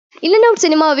இல்லன் out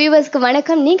cinema வியூவர்ஸ்க்கு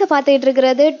வணக்கம். நீங்க பார்த்துட்டு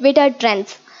இருக்கிறது ட்விட்டர்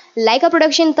ட்ரெண்ட்ஸ். லைகா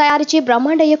ப்ரொடக்ஷன் தயாரிச்சு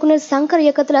பிரம்மாண்ட இயக்குனர் சங்கர்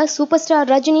இயக்கத்துல super star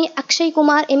Rajini, Akshay,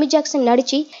 Kumar, Amy Jackson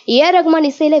நடிச்சு ஏஆர் ரஹ்மான்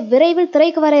இசையில விரைவில்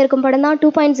திரைக்கு வர இருக்கும் படம் தான்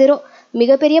 2.0.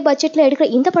 மிகப்பெரிய பட்ஜெட்ல எடுக்கிற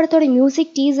இந்த படத்தோட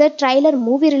மியூசிக், டீசர், ட்ரைலர்,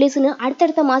 மூவி ரிலீஸ்னு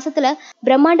அடுத்தடுத்த மாசத்துல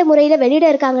பிரம்மாண்ட முறையில வெளியிட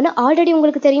இருக்காங்கன்னு ஆல்ரெடி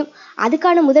உங்களுக்கு தெரியும்.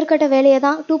 அதுக்கான முதற்கட்ட வேலையை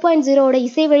தான் 2.0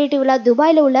 இசை வெளியீட்டு விழா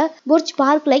துபாயில உள்ள புர்ஜ்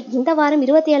பார்க்ல இந்த வாரம்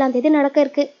 27ஆம் தேதி நடக்க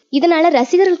இருக்கு. இதனால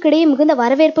ரசிகர்களுக்கிடையே மிகுந்த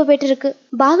வரவேற்பு பெற்றிருக்கு.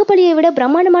 பாகுபலியை விட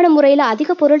பிரம்மாண்டமான முறையில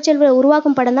அதிக பொருட்செலவை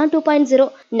உருவாக்கும் படம் தான் 2.0.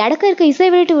 நடக்க இருக்க இசை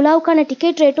வெளியீட்டு விழாவுக்கான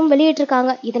டிக்கெட் ரேட்டும்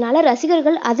வெளியிட்டிருக்காங்க. இதனால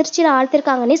ரசிகர்கள் அதிர்ச்சியில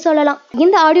ஆழ்த்திருக்காங்கன்னே சொல்லலாம்.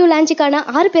 இந்த ஆடியோ லான்ச்சுக்கான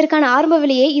 6 பேருக்கான ஆரம்ப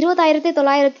விலையை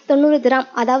 20,990 திராம்,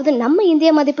 அதாவது நம்ம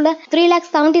இந்திய மதிப்புல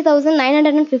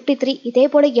 3,70,953. இதே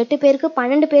போல 8 பேருக்கு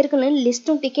 12 பேருக்குன்னு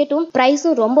லிஸ்டும் டிக்கெட்டும்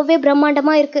பிரைஸும் ரொம்பவே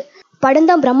பிரம்மாண்டமா இருக்கு. படம்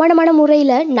தான் பிரம்மாண்டமான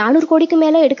முறையில் 400 கோடிக்கு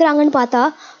மேலே எடுக்கிறாங்கன்னு பார்த்தா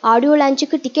ஆடியோ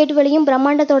லான்ச்சுக்கு டிக்கெட் விலையும்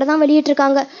பிரம்மாண்டத்தோட தான்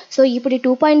வெளியிட்டிருக்காங்க. ஸோ இப்படி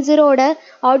 2.0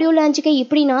 ஆடியோ லான்ச்சுக்கு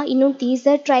இப்படின்னா இன்னும்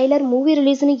டீசர், ட்ரைலர், மூவி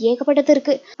ரிலீஸ்னு ஏகப்பட்டது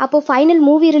இருக்கு. அப்போ ஃபைனல்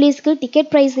மூவி ரிலீஸ்க்கு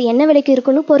டிக்கெட் ப்ரைஸ் என்ன விலைக்கு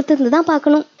இருக்குன்னு பொறுத்து தான்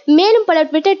பார்க்கணும். மேலும் பல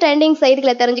ட்விட்டர் ட்ரெண்டிங்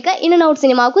செய்திகளை தெரிஞ்சுக்க இன் அவுட்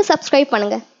சினிமாவுக்கு சப்ஸ்கிரைப்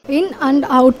பண்ணுங்க. இன் அண்ட்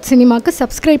அவுட் சினிமாவுக்கு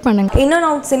சப்ஸ்கிரைப் பண்ணுங்க. இன் அண்ட்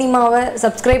அவுட் சினிமாவை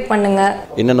சப்ஸ்கிரைப் பண்ணுங்க.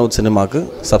 இன் அண்ட் அவுட் சினிமாவுக்கு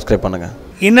சப்ஸ்கிரைப் பண்ணுங்க.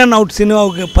 இன் அண்ட் அவுட்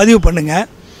சினிமாவுக்கு பதிவு பண்ணுங்க.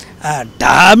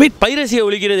 பைரசியை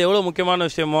ஒழிக்கிறது எவ்வளோ முக்கியமான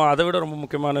விஷயமோ அதை விட ரொம்ப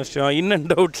முக்கியமான விஷயம் இன்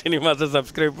அண்ட் அவுட் சினிமாஸை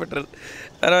சப்ஸ்கிரைப் பண்ணுறது.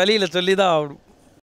 வேறு வழியில் சொல்லி தான் ஆகணும்.